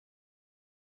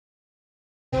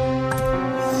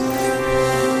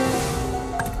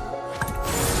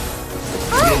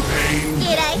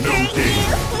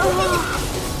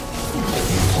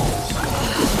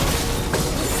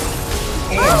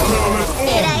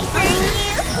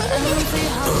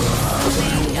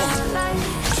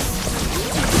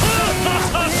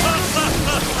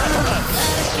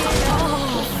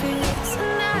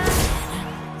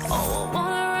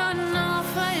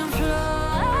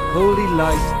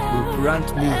light will grant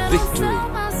me victory.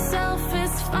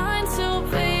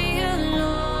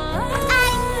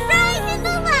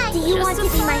 Do you want to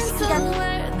be my Skigami?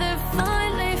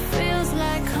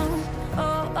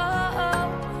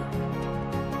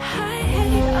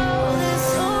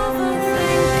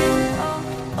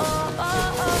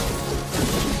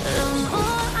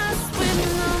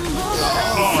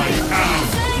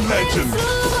 Legend.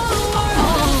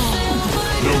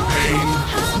 No pain,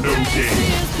 no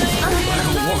gain.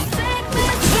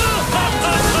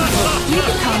 You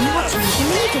become what you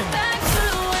believe in.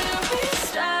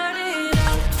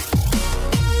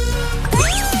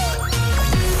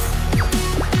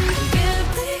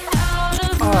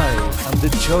 I am the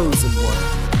chosen one.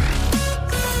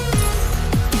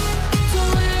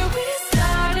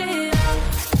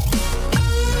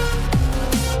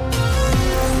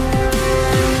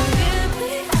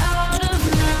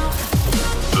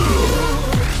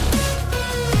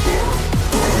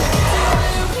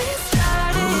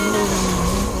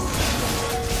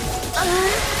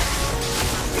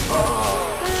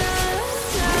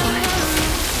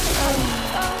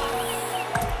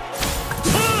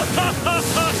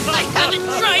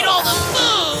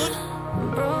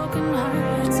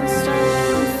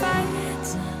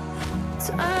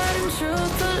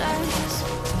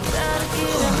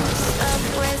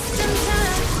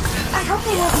 I hope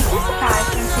they won't be too surprised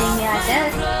from seeing me like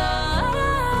this.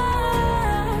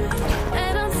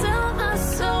 And I'll tell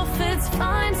myself it's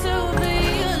fine to be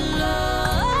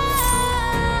alone,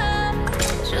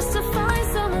 just to find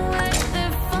somewhere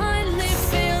that finally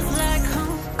feels like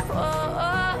home.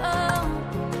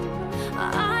 I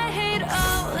hate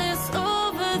all this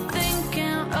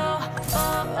overthinking.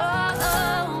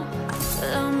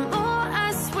 The more I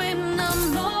swim, the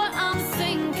more I'm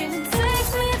sinking. Take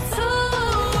me to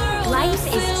Life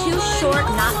is too short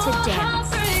not to dance.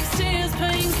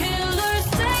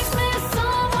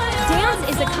 Dance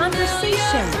is a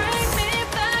conversation.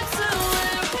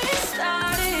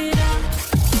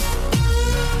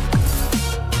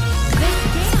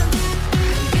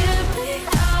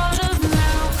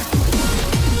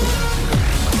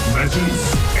 Legends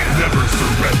never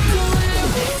surrender.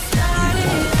 You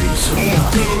won't be so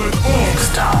lucky next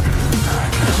time.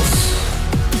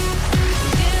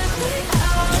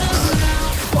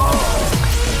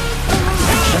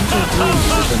 Gentle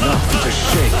breeze is enough to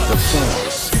shake the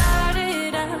force.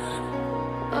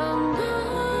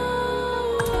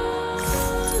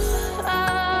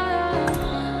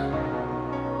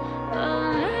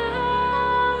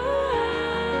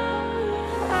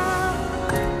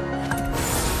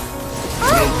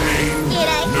 No pain, Did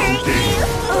I no hurt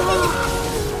gain.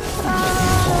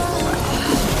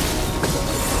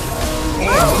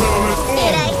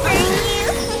 Did I hurt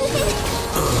you?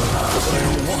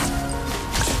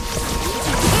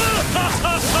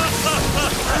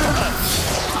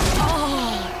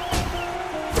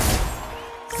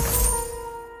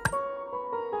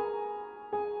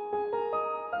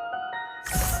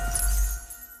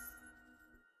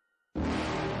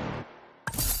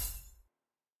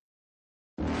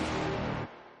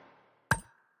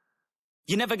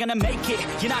 You're never gonna make it,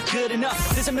 you're not good enough.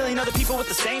 There's a million other people with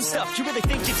the same stuff. You really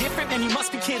think you're different, man, you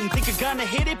must be kidding. Think you're gonna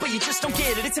hit it, but you just don't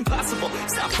get it. It's impossible,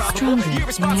 it's not probable, you're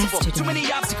irresponsible. Too many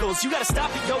obstacles, you gotta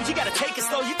stop it, yo. You gotta take it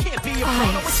slow, you can't be a pro.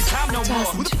 Don't waste your time no more.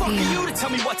 Who the fuck are you to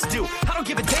tell me what to do? I don't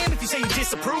give a damn if you say you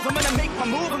disapprove. I'm gonna make my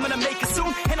move, I'm gonna make it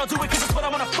soon. And I'll do it cause it's what I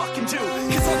wanna fucking do.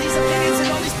 Cause all these opinions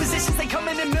and all these positions, they come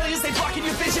in millions, they blocking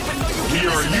your vision. But no, you We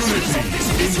can't are listen.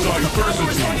 unity in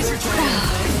diversity.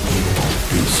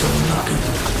 Be so lucky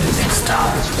next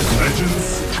time. Legends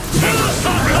never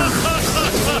surrender.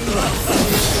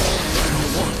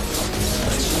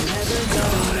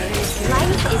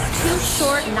 Life is too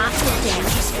short not to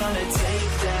dance.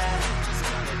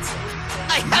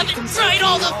 I haven't tried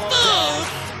all the food!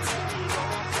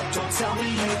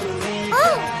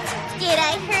 Oh, did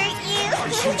I hurt you?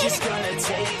 Aren't you just gonna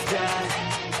take that?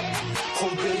 Or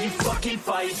will you fucking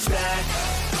fight back?